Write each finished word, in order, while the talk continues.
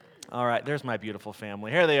All right, there's my beautiful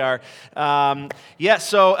family. Here they are. As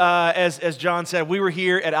John said, we were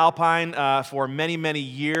here at Alpine for many, many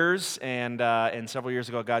years, and several years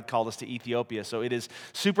ago, God called us to Ethiopia. So it is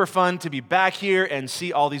super fun to be back here and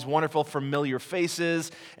see all these wonderful, familiar faces,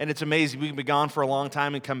 and it's amazing. We've been gone for a long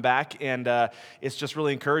time and come back, and it's just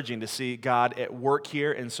really encouraging to see God at work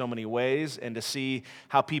here in so many ways, and to see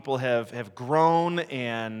how people have grown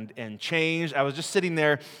and changed. I was just sitting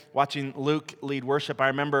there watching Luke lead worship. I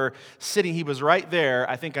remember sitting, he was right there,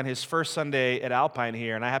 I think on his first Sunday at Alpine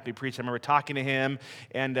here, and I happened to preach. I remember talking to him,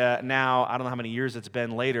 and now, I don't know how many years it's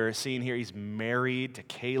been later, seeing here he's married to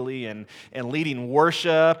Kaylee and leading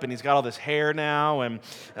worship, and he's got all this hair now,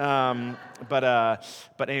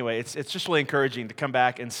 but anyway, it's just really encouraging to come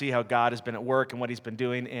back and see how God has been at work and what he's been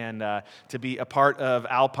doing, and to be a part of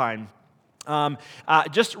Alpine.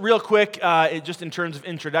 Just real quick, just in terms of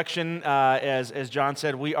introduction, as John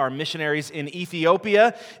said, we are missionaries in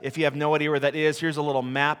Ethiopia. If you have no idea where that is, here's a little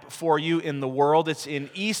map for you in the world. It's in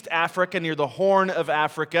East Africa, near the Horn of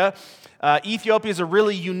Africa. Ethiopia is a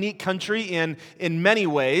really unique country in many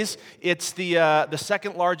ways. It's the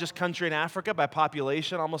second largest country in Africa by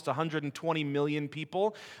population. Almost 120 million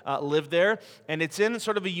people live there. And it's in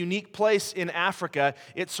sort of a unique place in Africa.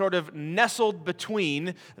 It's sort of nestled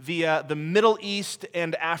between the Middle East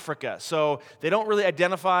and Africa. So they don't really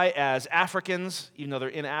identify as Africans, even though they're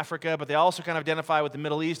in Africa, but they also kind of identify with the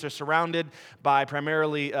Middle East. They're surrounded by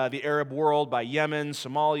primarily the Arab world, by Yemen,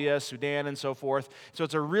 Somalia, Sudan, and so forth. So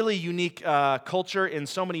it's a really unique culture in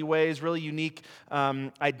so many ways, really unique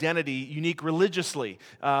identity, unique religiously.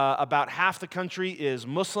 About half the country is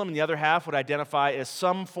Muslim, and the other half would identify as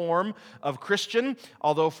some form of Christian,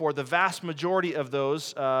 although for the vast majority of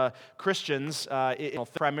those Christians,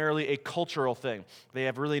 it's primarily a cultural thing. They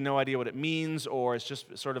have really no idea what it means, or it's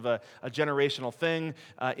just sort of a generational thing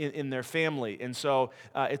in their family. And so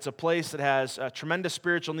it's a place that has a tremendous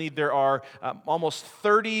spiritual need. There are almost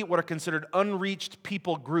 30 what are considered unreached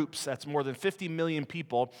people groups. That's more than 50 million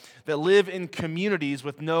people that live in communities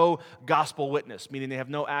with no gospel witness, meaning they have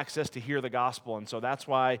no access to hear the gospel. And so that's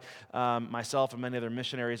why myself and many other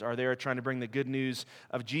missionaries are there trying to bring the good news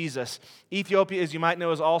of Jesus. Ethiopia, as you might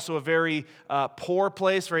know, is also a very poor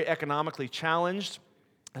place, very economically challenged.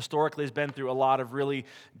 Historically has been through a lot of really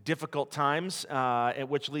difficult times,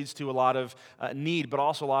 which leads to a lot of need, but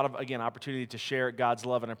also a lot of, again, opportunity to share God's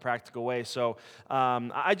love in a practical way. So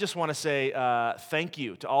I just want to say thank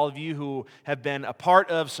you to all of you who have been a part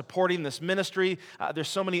of supporting this ministry. There's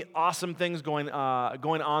so many awesome things going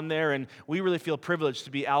on there, and we really feel privileged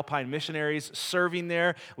to be Alpine missionaries serving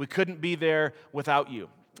there. We couldn't be there without you.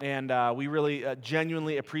 And we really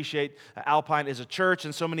genuinely appreciate Alpine as a church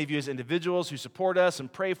and so many of you as individuals who support us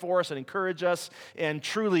and pray for us and encourage us. And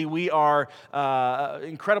truly, we are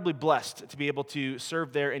incredibly blessed to be able to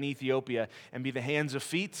serve there in Ethiopia and be the hands and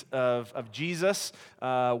feet of Jesus,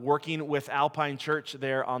 working with Alpine Church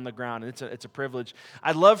there on the ground. And it's a privilege.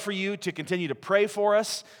 I'd love for you to continue to pray for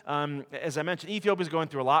us. As I mentioned, Ethiopia is going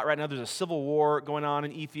through a lot right now. There's a civil war going on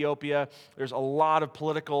in Ethiopia. There's a lot of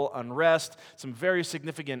political unrest, some very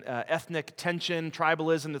significant ethnic tension,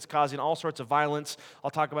 tribalism that's causing all sorts of violence. I'll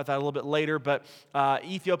talk about that a little bit later, but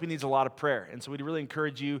Ethiopia needs a lot of prayer, and so we'd really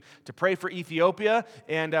encourage you to pray for Ethiopia,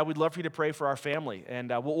 and we'd love for you to pray for our family.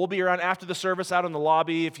 And we'll be around after the service out in the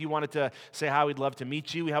lobby. If you wanted to say hi, we'd love to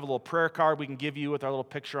meet you. We have a little prayer card we can give you with our little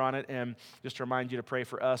picture on it, and just to remind you to pray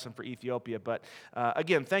for us and for Ethiopia. But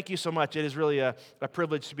again, thank you so much. It is really a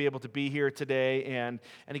privilege to be able to be here today, and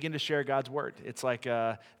again, to share God's word. It's like,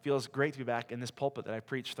 feels great to be back in this pulpit that I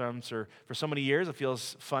preached from for so many years. It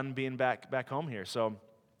feels fun being back home here. So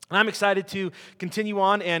I'm excited to continue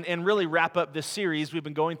on and really wrap up this series we've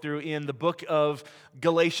been going through in the book of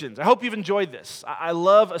Galatians. I hope you've enjoyed this. I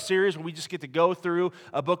love a series where we just get to go through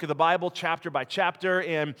a book of the Bible chapter by chapter,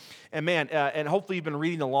 and hopefully you've been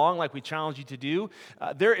reading along like we challenge you to do.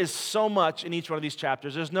 There is so much in each one of these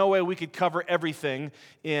chapters. There's no way we could cover everything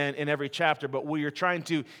in every chapter, but we are trying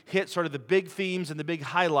to hit sort of the big themes and the big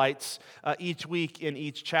highlights each week in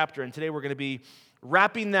each chapter. And today we're going to be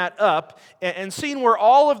wrapping that up and seeing where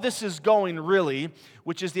all of this is going, really,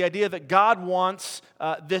 which is the idea that God wants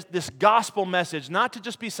this gospel message not to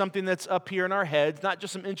just be something that's up here in our heads, not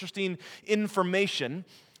just some interesting information,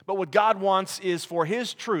 but what God wants is for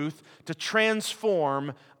His truth to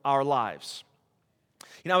transform our lives.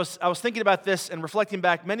 I was thinking about this and reflecting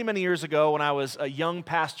back many, many years ago when I was a young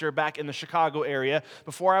pastor back in the Chicago area.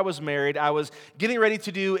 Before I was married, I was getting ready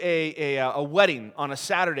to do a wedding on a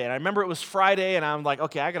Saturday. And I remember it was Friday, and I'm like,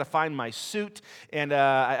 okay, I got to find my suit. And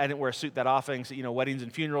I didn't wear a suit that often, so, weddings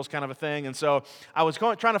and funerals kind of a thing. And so I was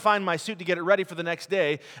trying to find my suit to get it ready for the next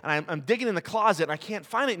day. And I'm digging in the closet, and I can't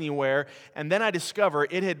find it anywhere. And then I discover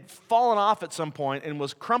it had fallen off at some point and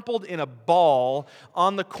was crumpled in a ball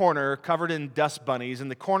on the corner, covered in dust bunnies, in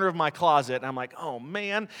the corner of my closet. And I'm like, oh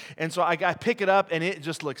man. And so I pick it up, and it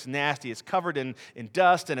just looks nasty. It's covered in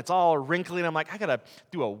dust, and it's all wrinkly. And I'm like, I got to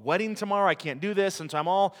do a wedding tomorrow. I can't do this. And so I'm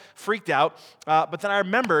all freaked out. But then I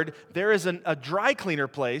remembered there is a dry cleaner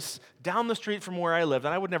place down the street from where I lived.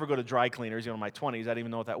 And I would never go to dry cleaners, in my 20s. I didn't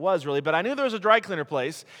even know what that was really. But I knew there was a dry cleaner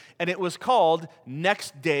place, and it was called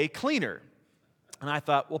Next Day Cleaner. And I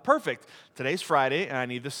thought, well, perfect. Today's Friday, and I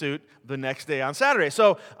need the suit the next day on Saturday.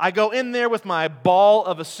 So I go in there with my ball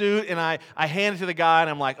of a suit, and I hand it to the guy, and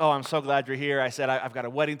I'm like, oh, I'm so glad you're here. I said, I've got a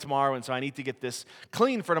wedding tomorrow, and so I need to get this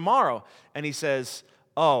clean for tomorrow. And he says,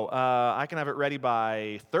 I can have it ready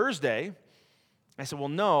by Thursday. I said, well,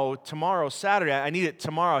 no, tomorrow's Saturday. I need it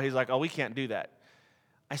tomorrow. He's like, oh, we can't do that.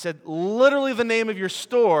 I said, literally the name of your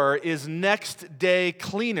store is Next Day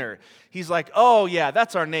Cleaner. He's like, oh, yeah,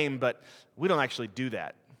 that's our name, but we don't actually do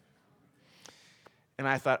that. And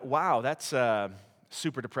I thought, wow, that's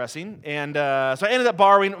super depressing. And so I ended up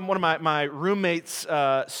borrowing one of my roommate's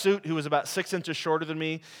suit, who was about 6 inches shorter than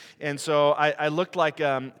me. And so I looked like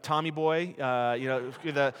Tommy Boy,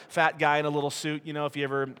 the fat guy in a little suit. If you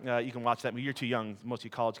ever, you can watch that movie. You're too young. Most of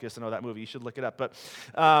you college kids to know that movie. You should look it up. But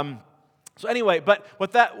so anyway, but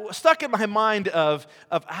what that stuck in my mind of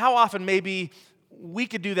how often maybe we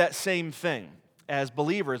could do that same thing as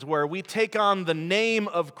believers, where we take on the name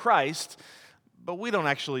of Christ, but we don't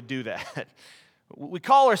actually do that. We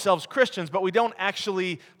call ourselves Christians, but we don't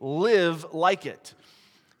actually live like it.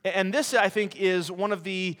 And this, I think, is one of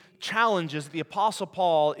the challenges that the Apostle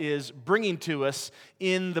Paul is bringing to us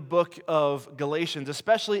in the book of Galatians,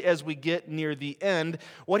 especially as we get near the end.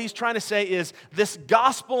 What he's trying to say is this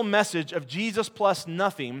gospel message of Jesus plus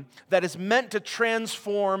nothing that is meant to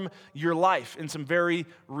transform your life in some very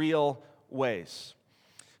real ways.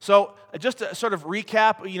 So just to sort of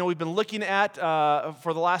recap, we've been looking at,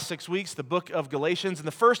 for the last 6 weeks, the book of Galatians. In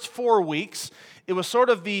the first 4 weeks, it was sort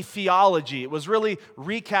of the theology. It was really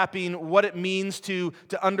recapping what it means to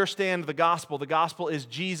understand the gospel. The gospel is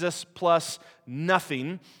Jesus plus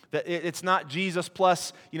nothing. That it's not Jesus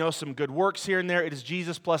plus, some good works here and there. It is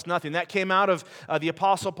Jesus plus nothing. That came out of the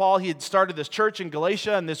Apostle Paul. He had started this church in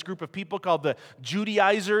Galatia, and this group of people called the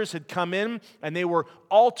Judaizers had come in, and they were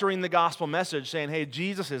altering the gospel message, saying, hey,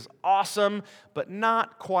 Jesus is awesome, but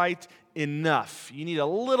not quite enough. You need a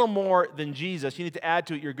little more than Jesus. You need to add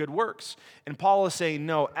to it your good works. And Paul is saying,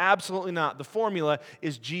 no, absolutely not. The formula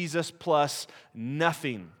is Jesus plus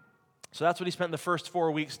nothing. So that's what he spent the first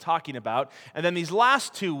 4 weeks talking about. And then these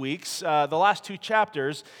last 2 weeks, the last 2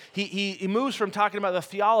 chapters, he moves from talking about the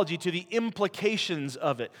theology to the implications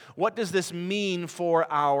of it. What does this mean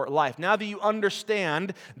for our life? Now that you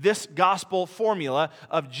understand this gospel formula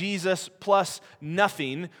of Jesus plus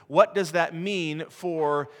nothing, what does that mean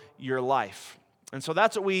for your life? And so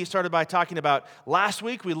that's what we started by talking about last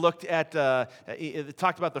week. We looked at,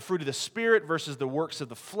 talked about the fruit of the Spirit versus the works of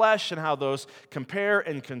the flesh and how those compare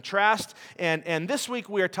and contrast. And this week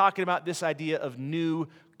we are talking about this idea of new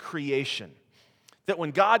creation. That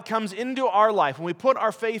when God comes into our life, when we put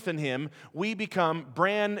our faith in Him, we become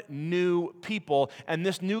brand new people. And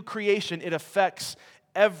this new creation, it affects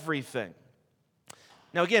everything.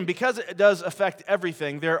 Now again, because it does affect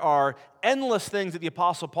everything, there are endless things that the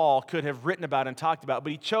Apostle Paul could have written about and talked about,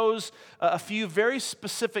 but he chose a few very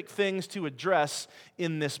specific things to address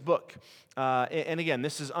in this book. And again,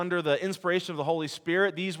 this is under the inspiration of the Holy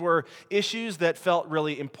Spirit. These were issues that felt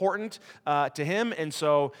really important to him, and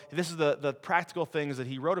so this is the practical things that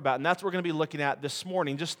he wrote about, and that's what we're going to be looking at this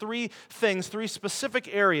morning. Just 3 things, 3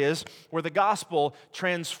 specific areas where the gospel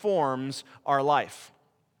transforms our life.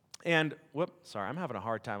 And, I'm having a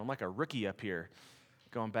hard time. I'm like a rookie up here,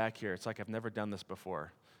 going back here. It's like I've never done this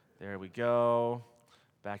before. There we go.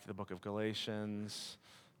 Back to the book of Galatians.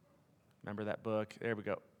 Remember that book? There we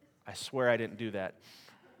go. I swear I didn't do that.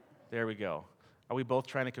 There we go. Are we both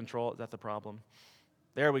trying to control it? Is that the problem?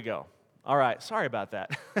 There we go. All right. Sorry about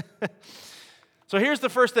that. So here's the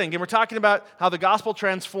first thing. Again, we're talking about how the gospel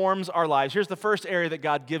transforms our lives. Here's the first area that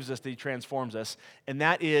God gives us that He transforms us, and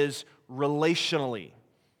that is relationally.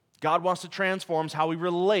 God wants to transform how we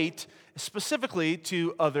relate specifically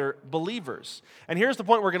to other believers. And here's the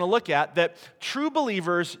point we're going to look at, that true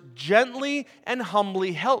believers gently and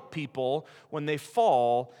humbly help people when they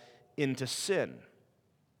fall into sin.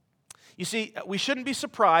 You see, we shouldn't be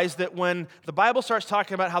surprised that when the Bible starts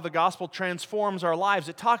talking about how the gospel transforms our lives,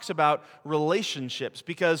 it talks about relationships,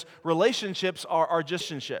 because relationships are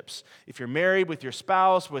just relationships. If you're married, with your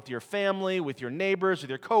spouse, with your family, with your neighbors, with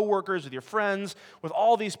your coworkers, with your friends, with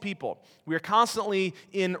all these people, we are constantly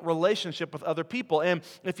in relationship with other people. And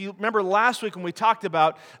if you remember last week when we talked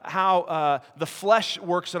about how the flesh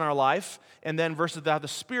works in our life, and then versus how the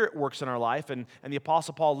Spirit works in our life, and the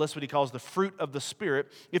Apostle Paul lists what he calls the fruit of the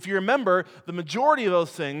Spirit. If you remember, the majority of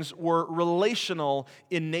those things were relational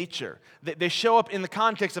in nature. They show up in the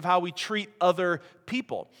context of how we treat other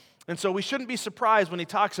people. And so we shouldn't be surprised when he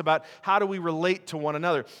talks about how do we relate to one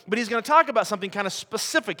another. But he's going to talk about something kind of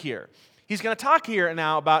specific here. He's going to talk here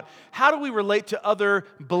now about how do we relate to other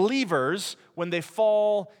believers when they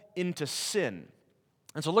fall into sin.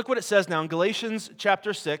 And so look what it says now in Galatians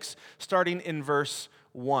chapter 6, starting in verse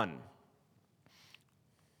 1.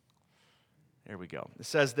 There we go. It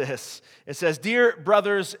says this. It says, "Dear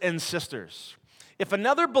brothers and sisters, if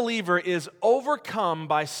another believer is overcome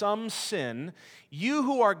by some sin, you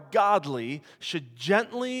who are godly should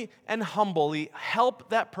gently and humbly help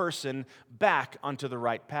that person back onto the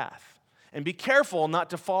right path. And be careful not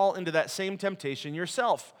to fall into that same temptation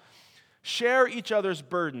yourself. Share each other's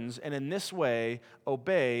burdens, and in this way,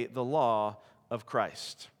 obey the law of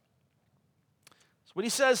Christ." So what he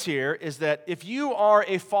says here is that if you are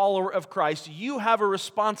a follower of Christ, you have a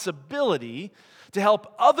responsibility to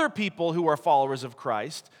help other people who are followers of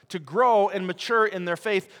Christ to grow and mature in their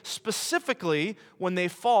faith, specifically when they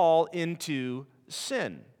fall into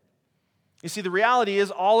sin. You see, the reality is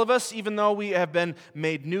all of us, even though we have been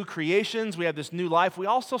made new creations, we have this new life, we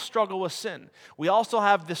also struggle with sin. We also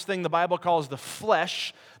have this thing the Bible calls the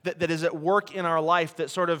flesh that is at work in our life that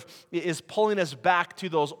sort of is pulling us back to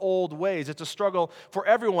those old ways. It's a struggle for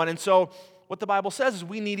everyone. And so what the Bible says is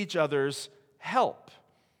we need each other's help.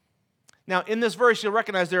 Now, in this verse, you'll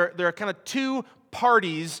recognize there are kind of two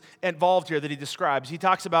parties involved here that he describes. He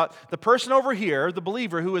talks about the person over here, the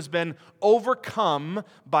believer who has been overcome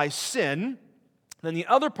by sin. Then the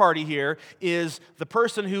other party here is the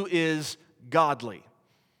person who is godly.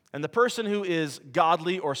 And the person who is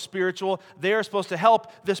godly or spiritual, they are supposed to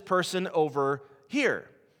help this person over here.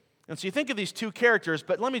 And so you think of these two characters,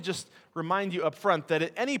 but let me just remind you up front that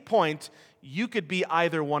at any point, you could be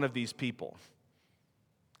either one of these people.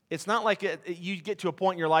 It's not like you get to a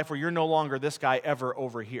point in your life where you're no longer this guy ever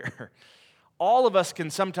over here. All of us can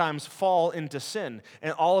sometimes fall into sin.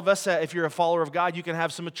 And all of us, if you're a follower of God, you can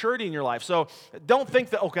have some maturity in your life. So don't think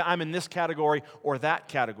that, okay, I'm in this category or that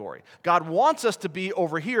category. God wants us to be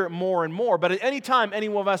over here more and more, but at any time, any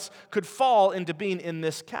one of us could fall into being in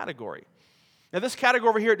this category. Now, this category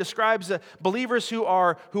over here describes believers who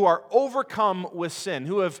are overcome with sin,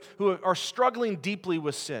 who are struggling deeply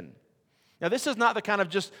with sin. Now, this is not the kind of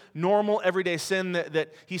just normal, everyday sin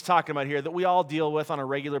that he's talking about here, that we all deal with on a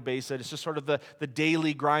regular basis. It's just sort of the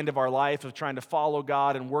daily grind of our life of trying to follow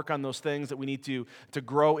God and work on those things that we need to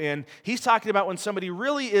grow in. He's talking about when somebody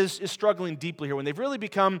really is struggling deeply here, when they've really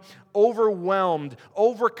become overwhelmed,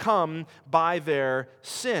 overcome by their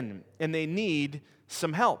sin, and they need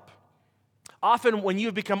some help. Often when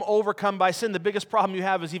you've become overcome by sin, the biggest problem you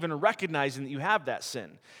have is even recognizing that you have that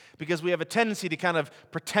sin. Because we have a tendency to kind of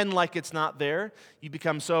pretend like it's not there. You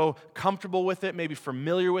become so comfortable with it, maybe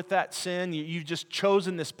familiar with that sin. You've just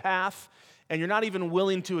chosen this path, and you're not even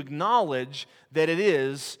willing to acknowledge that it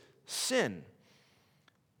is sin.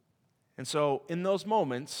 And so in those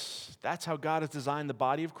moments, that's how God has designed the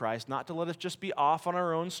body of Christ, not to let us just be off on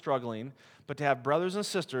our own struggling, but to have brothers and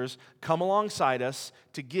sisters come alongside us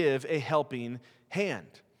to give a helping hand.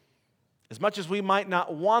 As much as we might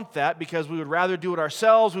not want that because we would rather do it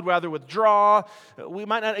ourselves, we'd rather withdraw, we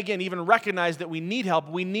might not, again, even recognize that we need help.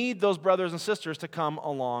 We need those brothers and sisters to come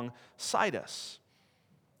alongside us.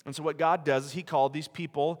 And so what God does is he called these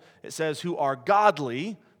people, it says, who are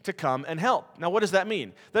godly, to come and help. Now, what does that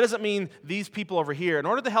mean? That doesn't mean these people over here. In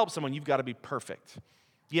order to help someone, you've got to be perfect.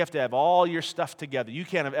 You have to have all your stuff together. You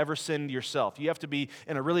can't have ever sinned yourself. You have to be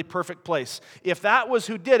in a really perfect place. If that was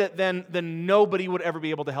who did it, then nobody would ever be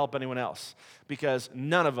able to help anyone else because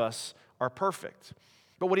none of us are perfect.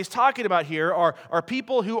 But what he's talking about here are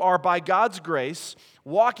people who are, by God's grace,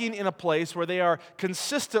 walking in a place where they are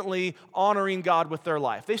consistently honoring God with their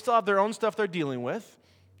life. They still have their own stuff they're dealing with,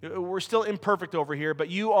 We're still imperfect over here, but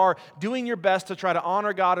you are doing your best to try to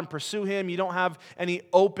honor God and pursue Him. You don't have any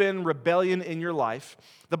open rebellion in your life.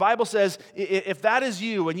 The Bible says if that is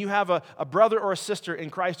you and you have a brother or a sister in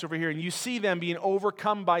Christ over here and you see them being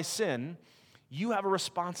overcome by sin, you have a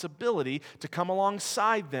responsibility to come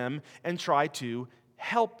alongside them and try to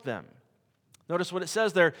help them. Notice what it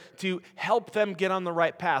says there, to help them get on the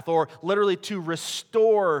right path, or literally to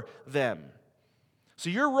restore them. So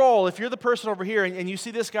your role, if you're the person over here and you see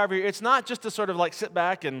this guy over here, it's not just to sort of like sit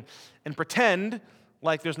back and pretend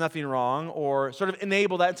like there's nothing wrong, or sort of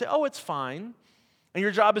enable that and say, oh, it's fine. And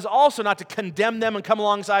your job is also not to condemn them and come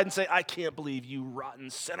alongside and say, I can't believe you rotten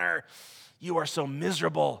sinner. You are so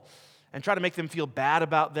miserable. And try to make them feel bad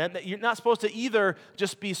about them. You're not supposed to either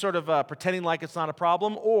just be sort of pretending like it's not a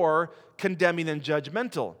problem or condemning and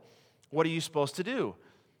judgmental. What are you supposed to do?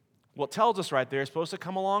 Well, it tells us right there, you're supposed to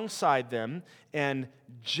come alongside them and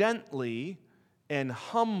gently and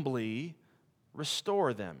humbly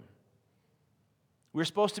restore them. We're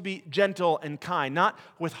supposed to be gentle and kind, not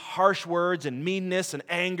with harsh words and meanness and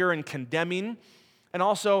anger and condemning, and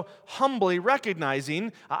also humbly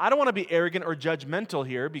recognizing, I don't want to be arrogant or judgmental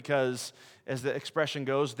here because, as the expression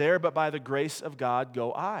goes, there but by the grace of God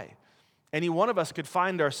go I. Any one of us could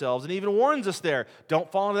find ourselves, and even warns us there, don't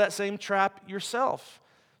fall into that same trap yourself.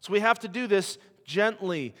 So we have to do this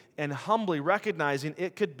gently and humbly, recognizing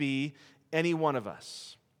it could be any one of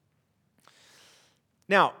us.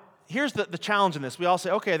 Now, here's the challenge in this. We all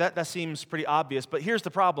say, okay, that seems pretty obvious, but here's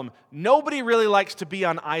the problem. Nobody really likes to be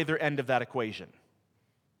on either end of that equation.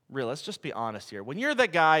 Really, let's just be honest here. When you're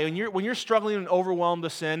that guy, when you're struggling and overwhelmed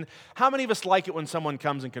with sin, how many of us like it when someone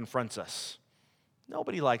comes and confronts us?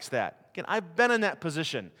 Nobody likes that. Again, I've been in that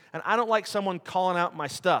position, and I don't like someone calling out my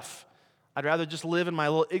stuff. I'd rather just live in my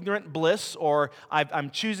little ignorant bliss, or I'm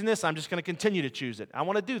choosing this, I'm just going to continue to choose it. I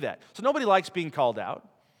want to do that. So nobody likes being called out.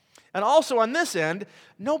 And also on this end,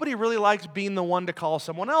 nobody really likes being the one to call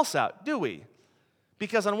someone else out, do we?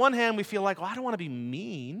 Because on one hand, we feel like, well, I don't want to be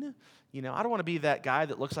mean. I don't want to be that guy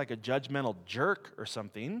that looks like a judgmental jerk or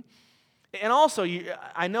something. And also,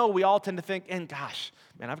 I know we all tend to think, and gosh,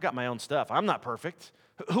 man, I've got my own stuff. I'm not perfect.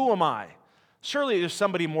 Who am I? Surely there's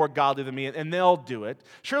somebody more godly than me, and they'll do it.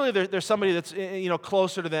 Surely there's somebody that's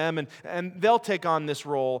closer to them, and they'll take on this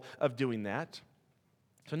role of doing that.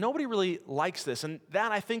 So nobody really likes this, and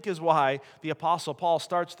that, I think, is why the Apostle Paul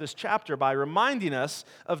starts this chapter by reminding us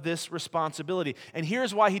of this responsibility. And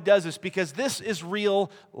here's why he does this, because this is real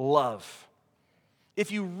love.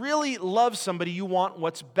 If you really love somebody, you want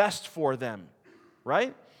what's best for them,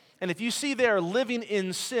 right? And if you see they're living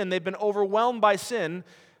in sin, they've been overwhelmed by sin,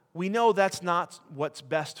 we know that's not what's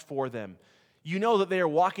best for them. You know that they are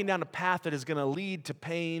walking down a path that is going to lead to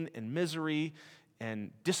pain and misery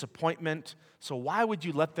and disappointment. So why would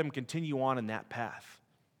you let them continue on in that path?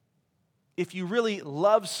 If you really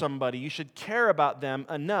love somebody, you should care about them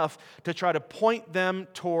enough to try to point them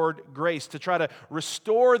toward grace, to try to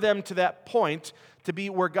restore them to that point to be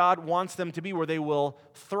where God wants them to be, where they will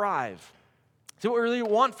thrive. So what we really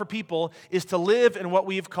want for people is to live in what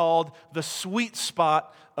we've called the sweet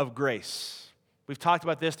spot of grace. We've talked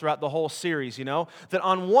about this throughout the whole series, that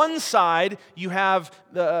on one side you have,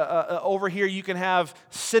 over here you can have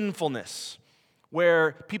sinfulness,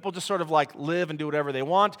 where people just sort of like live and do whatever they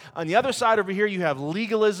want. On the other side over here you have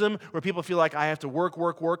legalism, where people feel like I have to work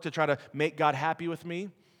to try to make God happy with me.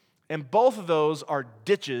 And both of those are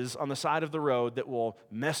ditches on the side of the road that will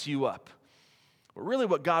mess you up. But really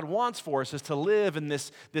what God wants for us is to live in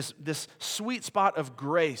this sweet spot of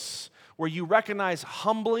grace, where you recognize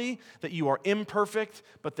humbly that you are imperfect,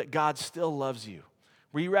 but that God still loves you.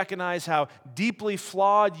 Where you recognize how deeply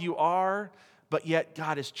flawed you are, but yet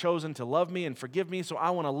God has chosen to love me and forgive me, so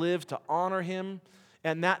I want to live to honor Him.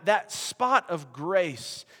 And that spot of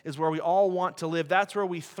grace is where we all want to live. That's where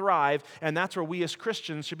we thrive, and that's where we as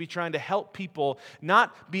Christians should be trying to help people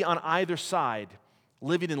not be on either side,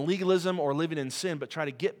 living in legalism or living in sin, but try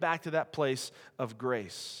to get back to that place of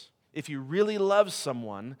grace. If you really love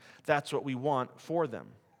someone, that's what we want for them.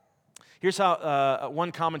 Here's how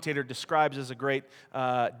one commentator describes as a great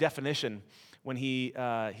definition when he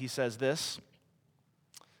says this.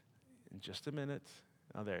 In just a minute.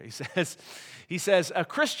 Oh, there. He says,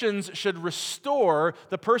 Christians should restore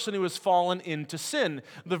the person who has fallen into sin.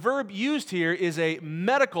 The verb used here is a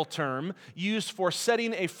medical term used for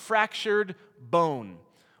setting a fractured bone.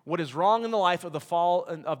 What is wrong in the life of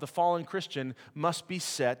the fallen Christian must be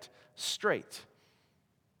set straight.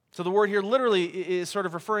 So the word here literally is sort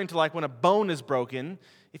of referring to like when a bone is broken.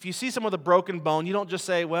 If you see someone with a broken bone, you don't just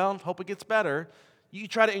say, well, hope it gets better. You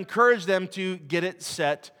try to encourage them to get it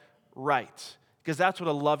set right, because that's what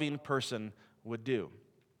a loving person would do.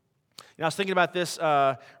 I was thinking about this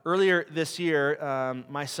earlier this year.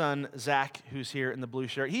 My son, Zach, who's here in the blue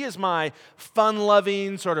shirt, he is my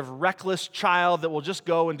fun-loving, sort of reckless child that will just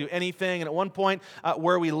go and do anything. And at one point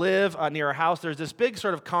where we live near our house, there's this big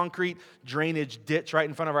sort of concrete drainage ditch right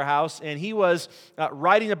in front of our house. And he was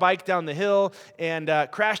riding a bike down the hill and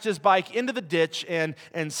crashed his bike into the ditch and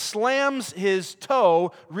slams his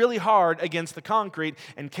toe really hard against the concrete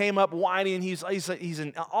and came up whining. He's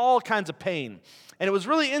in all kinds of pain. And it was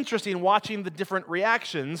really interesting watching the different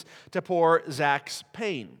reactions to poor Zach's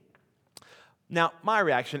pain. Now, my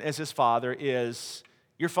reaction as his father is,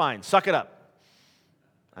 you're fine, suck it up.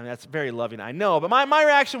 I mean, that's very loving, I know. But my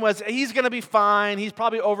reaction was, he's going to be fine. He's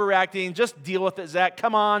probably overreacting. Just deal with it, Zach.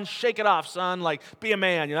 Come on, shake it off, son. Like, be a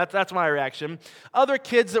man. That's my reaction. Other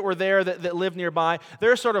kids that were there that lived nearby,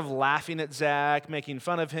 they're sort of laughing at Zach, making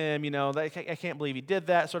fun of him. I can't believe he did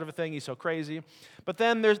that sort of a thing. He's so crazy. But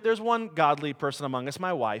then there's one godly person among us,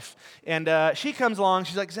 my wife. And she comes along.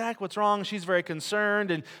 She's like, Zach, what's wrong? She's very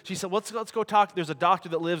concerned. And she said, let's go talk. There's a doctor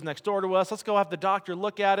that lives next door to us. Let's go have the doctor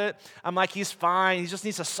look at it. I'm like, he's fine. He just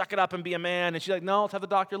needs to suck it up and be a man. And she's like, no, let's have the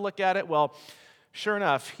doctor look at it. Well, sure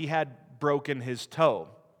enough, he had broken his toe.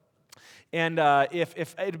 And if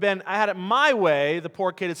it had been, I had it my way, the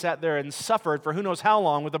poor kid had sat there and suffered for who knows how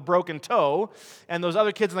long with a broken toe, and those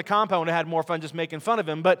other kids in the compound would have had more fun just making fun of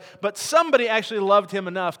him. But somebody actually loved him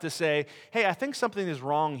enough to say, hey, I think something is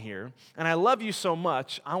wrong here, and I love you so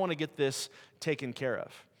much, I want to get this taken care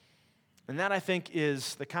of. And that, I think,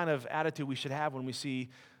 is the kind of attitude we should have when we see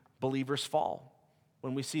believers fall,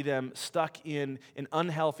 when we see them stuck in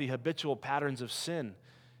unhealthy, habitual patterns of sin,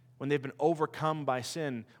 when they've been overcome by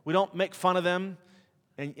sin. We don't make fun of them,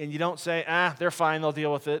 and you don't say, they're fine, they'll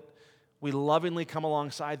deal with it. We lovingly come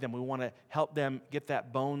alongside them. We want to help them get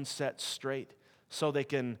that bone set straight so they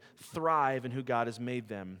can thrive in who God has made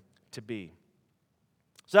them to be.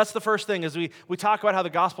 So that's the first thing, as we talk about how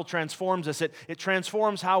the gospel transforms us. It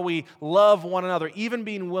transforms how we love one another, even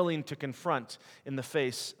being willing to confront in the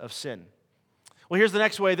face of sin. Well, here's the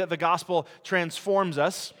next way that the gospel transforms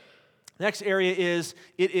us. The next area is,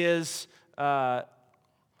 sorry,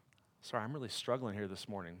 I'm really struggling here this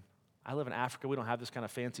morning. I live in Africa. We don't have this kind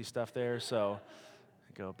of fancy stuff there, so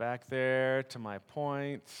go back there to my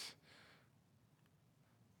point.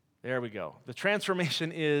 There we go. The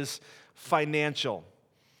transformation is financial.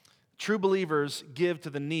 True believers give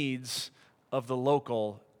to the needs of the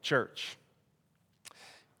local church.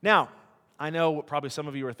 Now, I know what probably some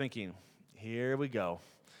of you are thinking. Here we go.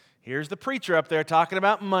 Here's the preacher up there talking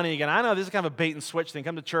about money again. I know this is kind of a bait and switch thing.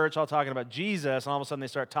 Come to church, all talking about Jesus, and all of a sudden they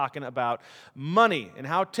start talking about money, and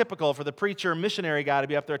how typical for the preacher, missionary guy to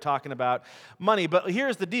be up there talking about money. But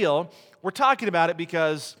here's the deal. We're talking about it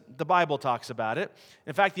because the Bible talks about it.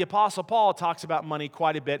 In fact, the Apostle Paul talks about money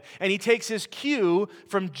quite a bit, and he takes his cue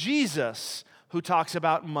from Jesus, who talks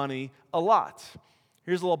about money a lot.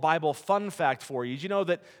 Here's a little Bible fun fact for you. Did you know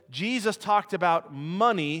that Jesus talked about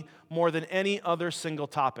money more than any other single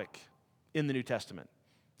topic in the New Testament?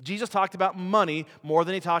 Jesus talked about money more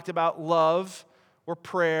than he talked about love or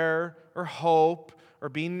prayer or hope or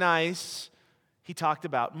being nice. He talked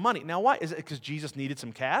about money. Now, why? Is it because Jesus needed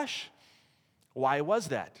some cash? Why was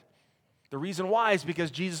that? The reason why is because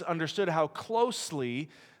Jesus understood how closely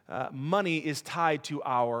money is tied to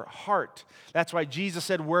our heart. That's why Jesus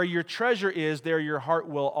said, where your treasure is, there your heart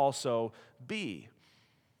will also be.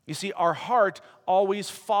 You see, our heart always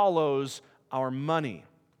follows our money.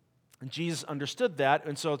 And Jesus understood that,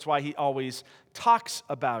 and so it's why he always talks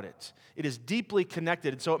about it. It is deeply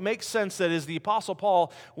connected. And so it makes sense that as the Apostle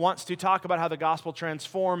Paul wants to talk about how the gospel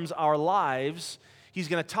transforms our lives, he's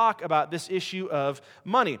going to talk about this issue of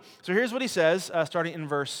money. So here's what he says, starting in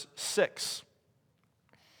verse 6.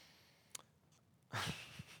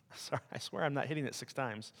 Sorry, I swear I'm not hitting it 6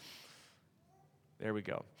 times. There we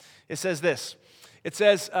go. It says this. It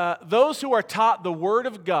says, those who are taught the word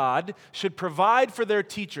of God should provide for their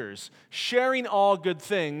teachers, sharing all good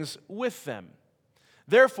things with them.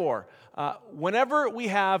 Therefore, whenever we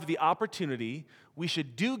have the opportunity, we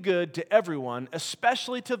should do good to everyone,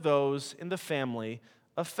 especially to those in the family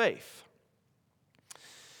of faith.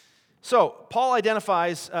 So, Paul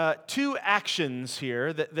identifies 2 actions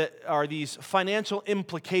here that are these financial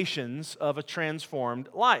implications of a transformed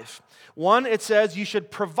life. One, it says you should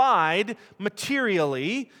provide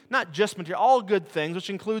materially, not just material, all good things, which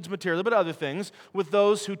includes material, but other things, with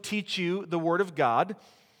those who teach you the Word of God.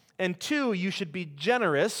 And 2, you should be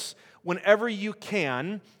generous whenever you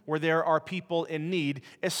can, where there are people in need,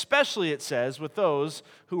 especially, it says, with those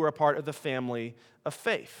who are a part of the family of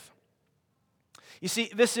faith. You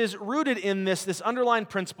see, this is rooted in this underlying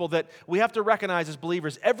principle that we have to recognize as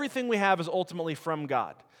believers. Everything we have is ultimately from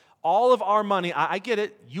God. All of our money, I get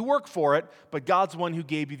it, you work for it, but God's the one who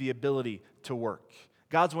gave you the ability to work.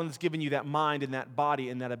 God's the one that's given you that mind and that body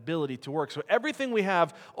and that ability to work. So everything we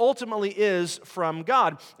have ultimately is from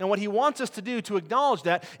God. And what he wants us to do to acknowledge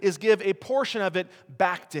that is give a portion of it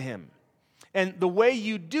back to him. And the way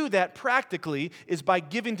you do that practically is by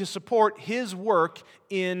giving to support his work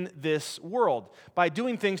in this world, by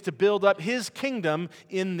doing things to build up his kingdom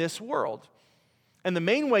in this world. And the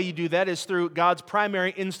main way you do that is through God's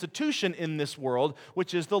primary institution in this world,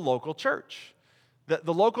 which is the local church.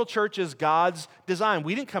 The local church is God's design.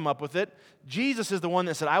 We didn't come up with it. Jesus is the one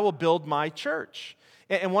that said, I will build my church.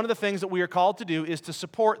 And one of the things that we are called to do is to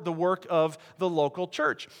support the work of the local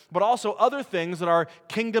church, but also other things that are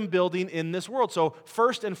kingdom building in this world. So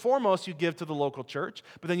first and foremost, you give to the local church,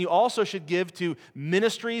 but then you also should give to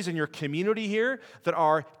ministries in your community here that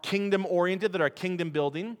are kingdom oriented, that are kingdom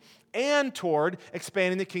building, and toward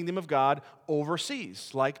expanding the kingdom of God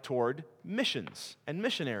overseas, like toward missions and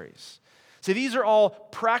missionaries. See, these are all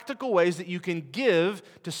practical ways that you can give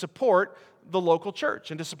to support the local church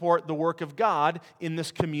and to support the work of God in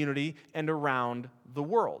this community and around the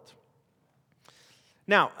world.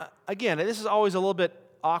 Now, again, this is always a little bit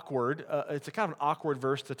awkward. It's a kind of an awkward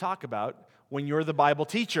verse to talk about when you're the Bible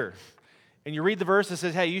teacher. And you read the verse that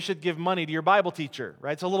says, hey, you should give money to your Bible teacher,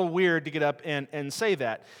 right? It's a little weird to get up and say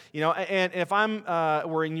that. You know, and if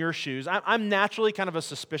were in your shoes, I'm naturally kind of a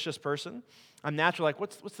suspicious person. I'm naturally like,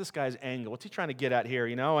 what's this guy's angle? What's he trying to get at here,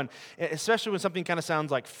 you know? And especially when something kind of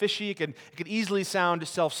sounds like fishy, it could easily sound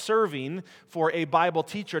self-serving for a Bible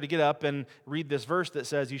teacher to get up and read this verse that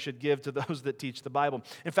says you should give to those that teach the Bible.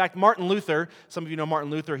 In fact, Martin Luther, some of you know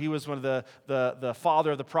Martin Luther, he was one of the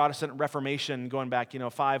father of the Protestant Reformation going back,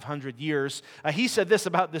 500 years. He said this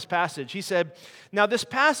about this passage. He said, now this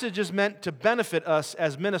passage is meant to benefit us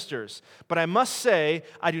as ministers, but I must say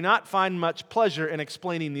I do not find much pleasure in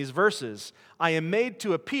explaining these verses. I am made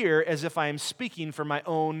to appear as if I am speaking for my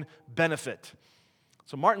own benefit.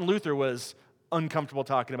 So Martin Luther was uncomfortable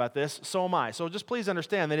talking about this. So am I. So just please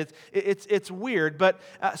understand that it's weird. But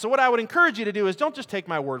so what I would encourage you to do is don't just take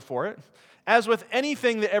my word for it. As with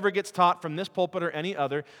anything that ever gets taught from this pulpit or any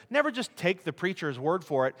other, never just take the preacher's word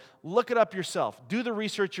for it. Look it up yourself. Do the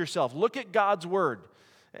research yourself. Look at God's word.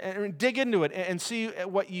 And dig into it and see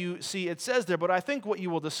what you see it says there. But I think what you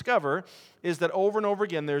will discover is that over and over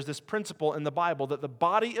again, there's this principle in the Bible that the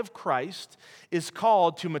body of Christ is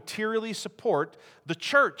called to materially support the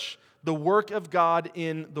church, the work of God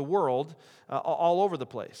in the world, all over the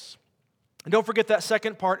place. And don't forget that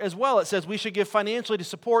second part as well. It says we should give financially to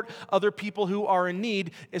support other people who are in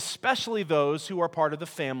need, especially those who are part of the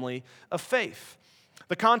family of faith.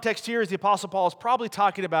 The context here is the Apostle Paul is probably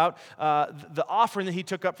talking about the offering that he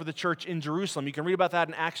took up for the church in Jerusalem. You can read about that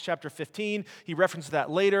in Acts chapter 15. He references that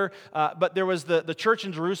later. But there was the church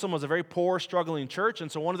in Jerusalem was a very poor, struggling church.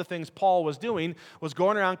 And so one of the things Paul was doing was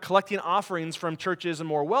going around collecting offerings from churches in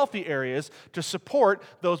more wealthy areas to support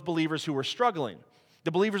those believers who were struggling. The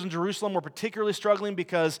believers in Jerusalem were particularly struggling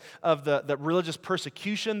because of the religious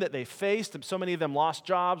persecution that they faced. So many of them lost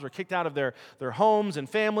jobs, were kicked out of their homes and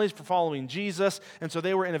families for following Jesus. And so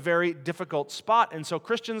they were in a very difficult spot. And so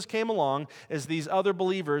Christians came along as these other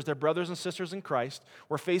believers, their brothers and sisters in Christ,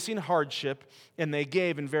 were facing hardship, and they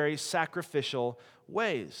gave in very sacrificial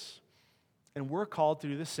ways. And we're called to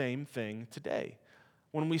do the same thing today.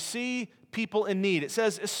 When we see people in need, it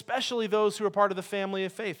says especially those who are part of the family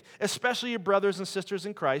of faith, especially your brothers and sisters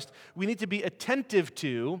in Christ, we need to be attentive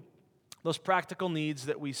to those practical needs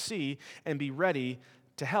that we see and be ready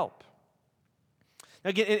to help. Now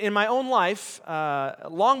again, in my own life,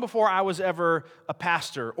 long before I was ever a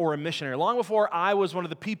pastor or a missionary, long before I was one of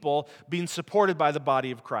the people being supported by the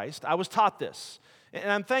body of Christ, I was taught this. And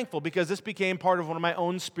I'm thankful because this became part of one of my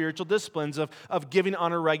own spiritual disciplines of giving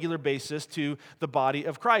on a regular basis to the body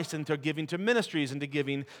of Christ and to giving to ministries and to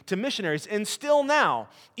giving to missionaries. And still now,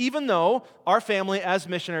 even though our family as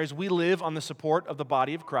missionaries, we live on the support of the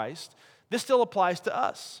body of Christ, this still applies to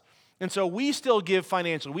us. And so we still give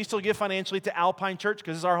financially. We still give financially to Alpine Church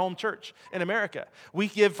because it's our home church in America. We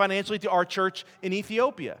give financially to our church in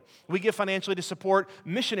Ethiopia. We give financially to support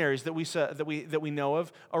missionaries that we know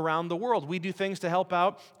of around the world. We do things to help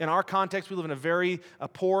out. In our context, we live in a very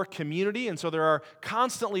poor community, and so there are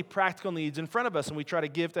constantly practical needs in front of us, and we try to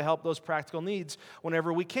give to help those practical needs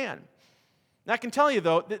whenever we can. Now, I can tell you,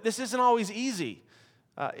 though, this isn't always easy.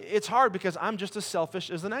 It's hard because I'm just as selfish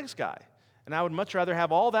as the next guy. And I would much rather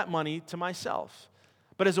have all that money to myself.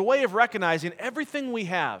 But as a way of recognizing everything we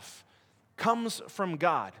have comes from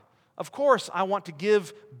God. Of course, I want to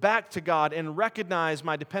give back to God and recognize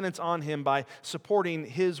my dependence on Him by supporting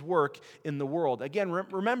His work in the world. Again,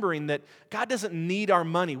 remembering that God doesn't need our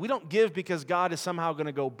money. We don't give because God is somehow going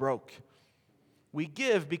to go broke. We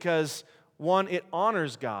give because, one, it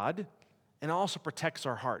honors God and also protects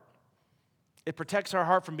our heart. It protects our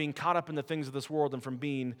heart from being caught up in the things of this world and from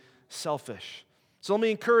being selfish. So let me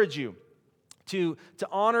encourage you to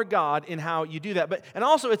honor God in how you do that. And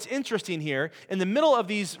also it's interesting here, in the middle of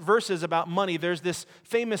these verses about money, there's this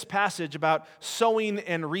famous passage about sowing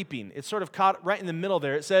and reaping. It's sort of caught right in the middle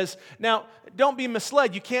there. It says, now, don't be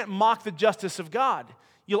misled. You can't mock the justice of God.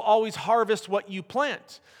 You'll always harvest what you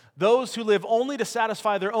plant. Those who live only to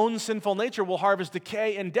satisfy their own sinful nature will harvest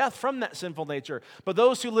decay and death from that sinful nature. But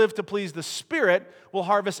those who live to please the Spirit will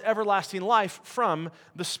harvest everlasting life from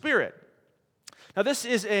the Spirit. Now, this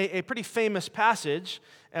is a pretty famous passage,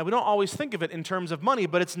 and we don't always think of it in terms of money,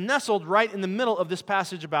 but it's nestled right in the middle of this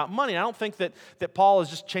passage about money. I don't think that Paul is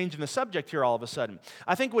just changing the subject here all of a sudden.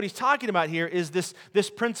 I think what he's talking about here is this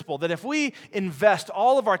principle, that if we invest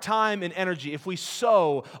all of our time and energy, if we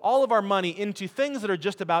sow all of our money into things that are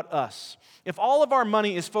just about us, if all of our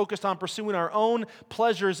money is focused on pursuing our own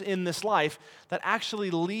pleasures in this life, that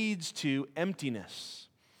actually leads to emptiness.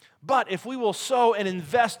 But if we will sow and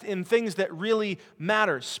invest in things that really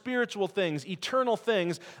matter, spiritual things, eternal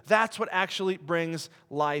things, that's what actually brings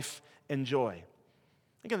life and joy.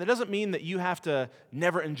 Again, that doesn't mean that you have to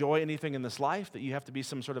never enjoy anything in this life, that you have to be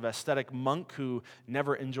some sort of aesthetic monk who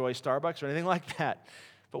never enjoys Starbucks or anything like that.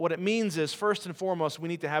 But what it means is, first and foremost, we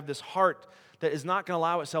need to have this heart that is not going to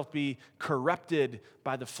allow itself to be corrupted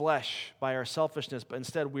by the flesh, by our selfishness, but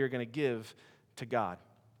instead we are going to give to God.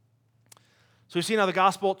 So we've seen how the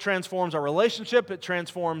gospel transforms our relationship, it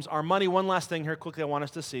transforms our money. One last thing here quickly I want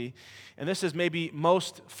us to see, and this is maybe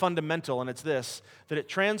most fundamental, and it's this, that it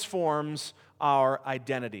transforms our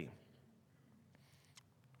identity.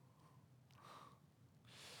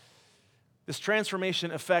 This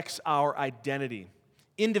transformation affects our identity.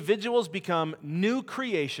 Individuals become new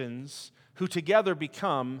creations who together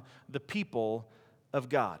become the people of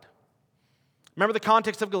God. Remember the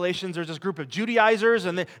context of Galatians, there's this group of Judaizers,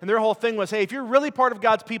 and their whole thing was, hey, if you're really part of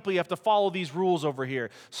God's people, you have to follow these rules over here,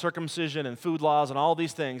 circumcision and food laws and all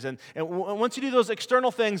these things. And once you do those external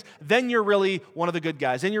things, then you're really one of the good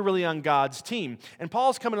guys. Then you're really on God's team. And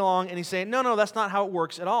Paul's coming along and he's saying, no, that's not how it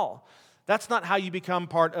works at all. That's not how you become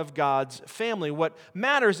part of God's family. What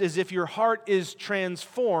matters is if your heart is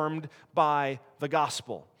transformed by the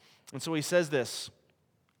gospel. And so he says this.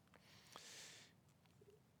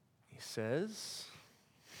 Says,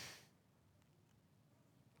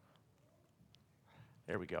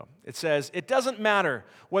 there we go. It says, it doesn't matter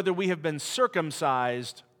whether we have been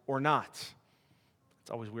circumcised or not.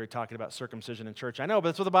 It's always weird talking about circumcision in church. I know, but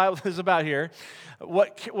that's what the Bible is about here.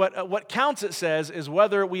 What counts, it says, is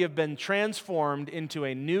whether we have been transformed into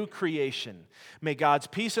a new creation. May God's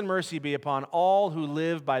peace and mercy be upon all who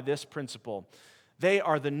live by this principle. They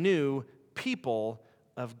are the new people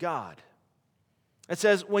of God. It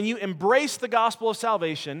says, when you embrace the gospel of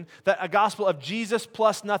salvation, that a gospel of Jesus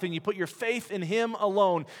plus nothing, you put your faith in Him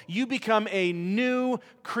alone, you become a new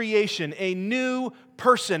creation, a new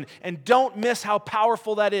person. And don't miss how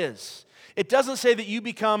powerful that is. It doesn't say that you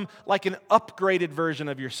become like an upgraded version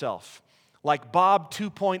of yourself, like Bob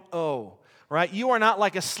 2.0, right? You are not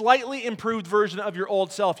like a slightly improved version of your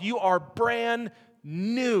old self. You are brand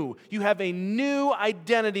new. You have a new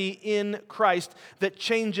identity in Christ that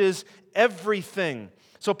changes everything.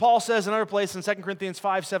 So Paul says in another place in 2 Corinthians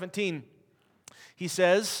 5:17, he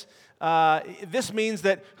says, this means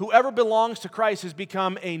that whoever belongs to Christ has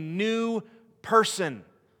become a new person.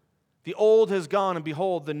 The old has gone, and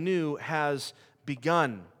behold, the new has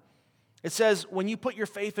begun. It says, when you put your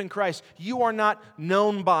faith in Christ, you are not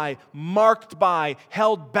known by, marked by,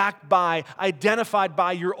 held back by, identified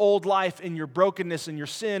by your old life and your brokenness and your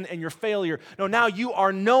sin and your failure. No, now you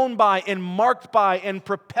are known by and marked by and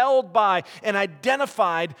propelled by and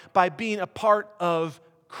identified by being a part of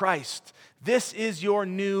Christ. This is your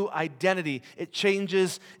new identity. It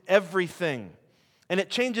changes everything. And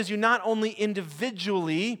it changes you not only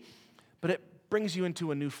individually, but it brings you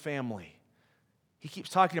into a new family. He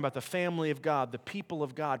keeps talking about the family of God, the people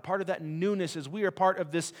of God. Part of that newness is we are part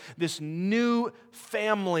of this new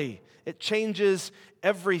family. It changes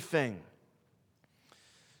everything.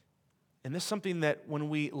 And this is something that when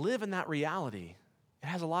we live in that reality, it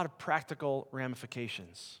has a lot of practical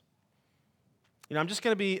ramifications. You know, I'm just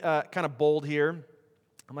going to be kind of bold here.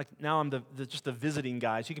 I'm just the visiting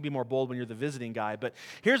guy, so you can be more bold when you're the visiting guy. But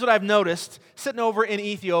here's what I've noticed, sitting over in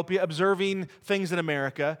Ethiopia, observing things in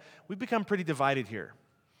America, we've become pretty divided here.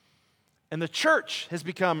 And the church has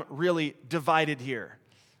become really divided here.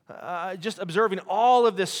 Just observing all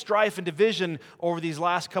of this strife and division over these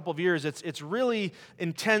last couple of years, it's really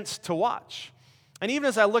intense to watch. And even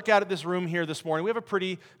as I look out at this room here this morning, we have a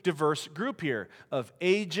pretty diverse group here of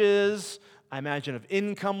ages, I imagine of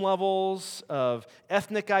income levels, of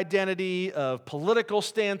ethnic identity, of political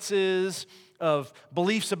stances, of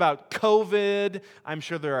beliefs about COVID. I'm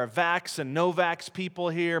sure there are vax and no vax people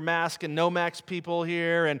here, mask and no mask people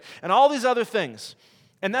here, and all these other things.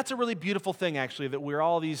 And that's a really beautiful thing, actually, that we're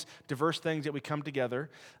all these diverse things that we come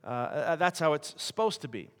together. That's how it's supposed to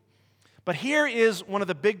be. But here is one of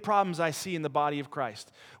the big problems I see in the body of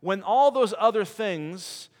Christ. When all those other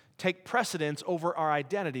things take precedence over our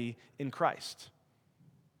identity in Christ.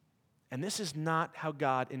 And this is not how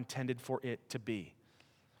God intended for it to be.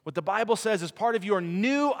 What the Bible says is part of your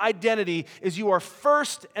new identity is you are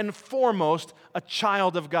first and foremost a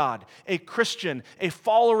child of God, a Christian, a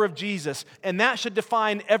follower of Jesus, and that should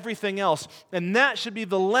define everything else. And that should be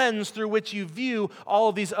the lens through which you view all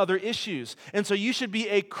of these other issues. And so you should be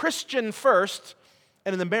a Christian first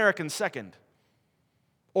and an American second,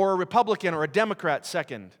 or a Republican or a Democrat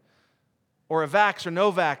second, or a vax or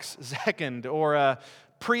no vax second, or a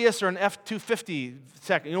Prius or an F-250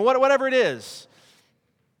 second, whatever it is.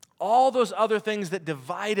 All those other things that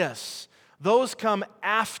divide us, those come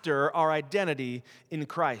after our identity in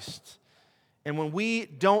Christ. And when we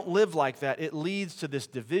don't live like that, it leads to this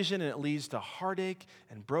division and it leads to heartache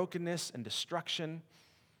and brokenness and destruction.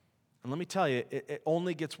 And let me tell you, it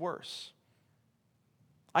only gets worse.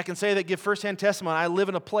 I can say that, give firsthand testimony. I live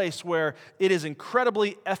in a place where it is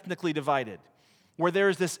incredibly ethnically divided, where there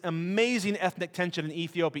is this amazing ethnic tension in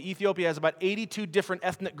Ethiopia. Ethiopia has about 82 different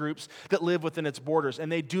ethnic groups that live within its borders, and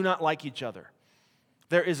they do not like each other.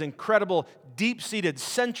 There is incredible, deep-seated,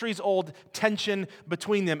 centuries-old tension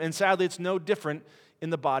between them, and sadly, it's no different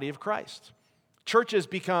in the body of Christ. Churches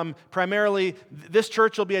become primarily, this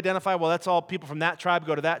church will be identified, well, that's all people from that tribe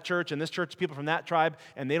go to that church, and this church is people from that tribe,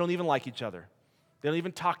 and they don't even like each other. They don't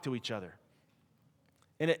even talk to each other.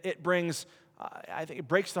 And it brings... I think it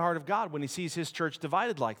breaks the heart of God when he sees his church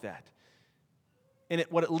divided like that. And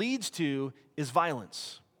what it leads to is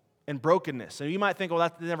violence and brokenness. And you might think, well,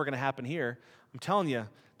 that's never going to happen here. I'm telling you,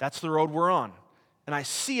 that's the road we're on. And I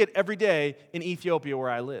see it every day in Ethiopia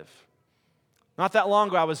where I live. Not that long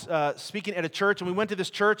ago, I was speaking at a church, and we went to this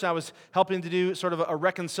church, and I was helping to do sort of a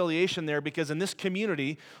reconciliation there, because in this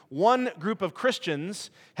community, one group of Christians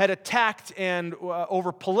had attacked and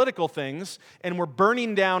over political things and were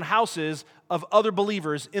burning down houses of other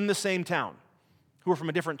believers in the same town who were from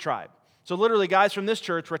a different tribe. So literally, guys from this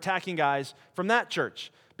church were attacking guys from that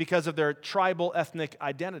church because of their tribal ethnic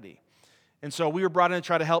identity. And so we were brought in to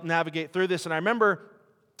try to help navigate through this, and I remember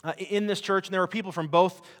in this church, and there were people from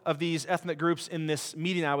both of these ethnic groups in this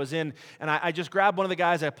meeting I was in, and I just grabbed one of the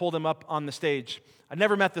guys, I pulled him up on the stage. I'd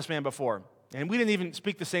never met this man before, and we didn't even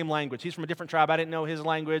speak the same language. He's from a different tribe. I didn't know his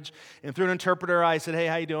language, and through an interpreter, I said, hey,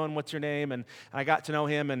 how you doing? What's your name? And I got to know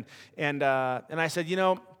him, and I said,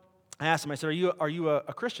 I asked him, I said, are you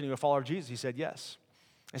a Christian? Are you a follower of Jesus? He said, yes.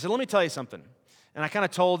 I said, let me tell you something. And I kind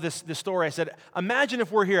of told this story. I said, imagine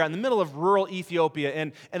if we're here in the middle of rural Ethiopia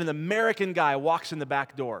and an American guy walks in the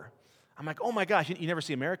back door. I'm like, oh my gosh, you never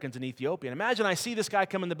see Americans in Ethiopia. And imagine I see this guy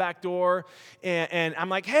come in the back door, and I'm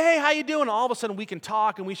like, hey, how you doing? And all of a sudden we can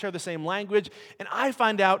talk and we share the same language. And I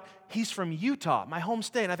find out he's from Utah, my home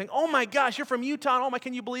state. And I think, oh my gosh, you're from Utah. And oh my,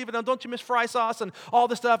 can you believe it? And don't you miss fry sauce and all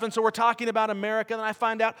this stuff? And so we're talking about America. And I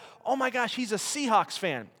find out, oh my gosh, he's a Seahawks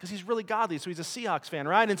fan because he's really godly. So he's a Seahawks fan,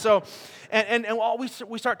 right? And so,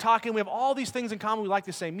 we start talking. We have all these things in common. We like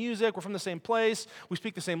the same music. We're from the same place. We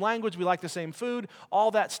speak the same language. We like the same food,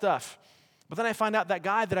 all that stuff. But then I find out that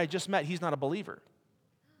guy that I just met, he's not a believer.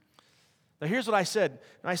 Now here's what I said.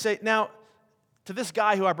 And I say, now, to this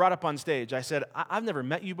guy who I brought up on stage, I said, I've never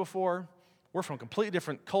met you before. We're from completely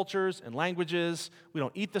different cultures and languages. We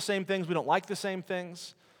don't eat the same things. We don't like the same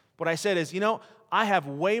things. What I said is, I have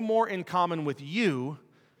way more in common with you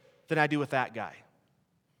than I do with that guy,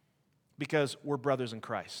 because we're brothers in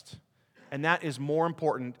Christ. And that is more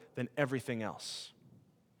important than everything else.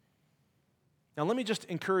 Now, let me just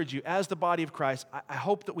encourage you, as the body of Christ, I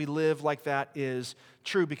hope that we live like that is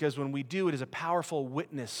true, because when we do, it is a powerful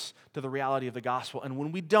witness to the reality of the gospel. And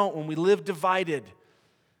when we don't, when we live divided,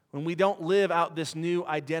 when we don't live out this new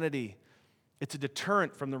identity, it's a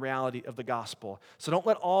deterrent from the reality of the gospel. So don't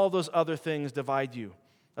let all those other things divide you.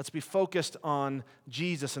 Let's be focused on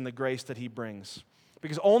Jesus and the grace that he brings.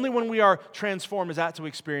 Because only when we are transformed is that to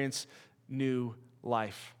experience new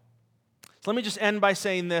life. So let me just end by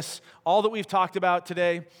saying this. All that we've talked about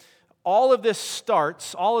today, all of this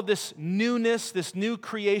starts, all of this newness, this new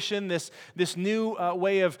creation, this new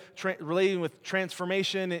way of relating with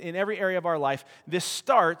transformation in every area of our life, this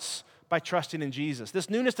starts by trusting in Jesus. This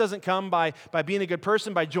newness doesn't come by being a good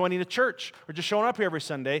person, by joining a church, or just showing up here every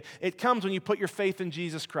Sunday. It comes when you put your faith in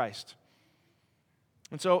Jesus Christ.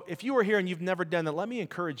 And so if you are here and you've never done that, let me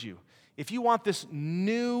encourage you. If you want this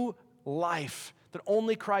new life that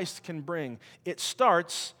only Christ can bring, it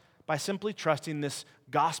starts by simply trusting this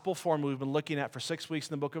gospel formula we've been looking at for 6 weeks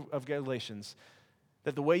in the book of Galatians,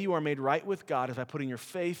 that the way you are made right with God is by putting your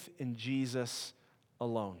faith in Jesus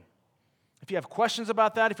alone. If you have questions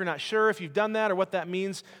about that, if you're not sure if you've done that or what that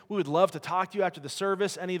means, we would love to talk to you after the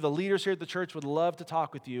service. Any of the leaders here at the church would love to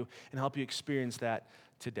talk with you and help you experience that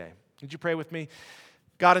today. Would you pray with me?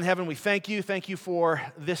 God in heaven, we thank you. Thank you for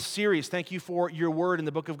this series. Thank you for your word in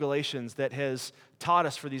the book of Galatians that has taught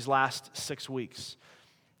us for these last 6 weeks.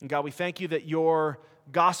 And God, we thank you that your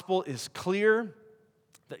gospel is clear,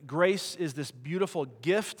 that grace is this beautiful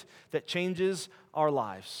gift that changes our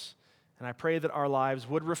lives. And I pray that our lives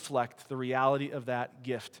would reflect the reality of that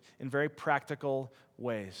gift in very practical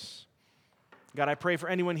ways. God, I pray for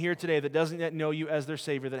anyone here today that doesn't yet know you as their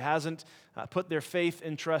Savior, that hasn't put their faith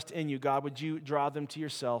and trust in you. God, would you draw them to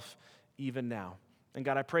yourself even now? And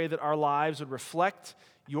God, I pray that our lives would reflect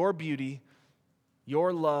your beauty,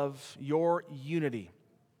 your love, your unity,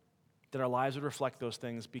 that our lives would reflect those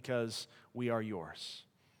things because we are yours.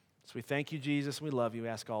 So we thank you, Jesus, and we love you. We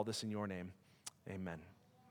ask all this in your name. Amen.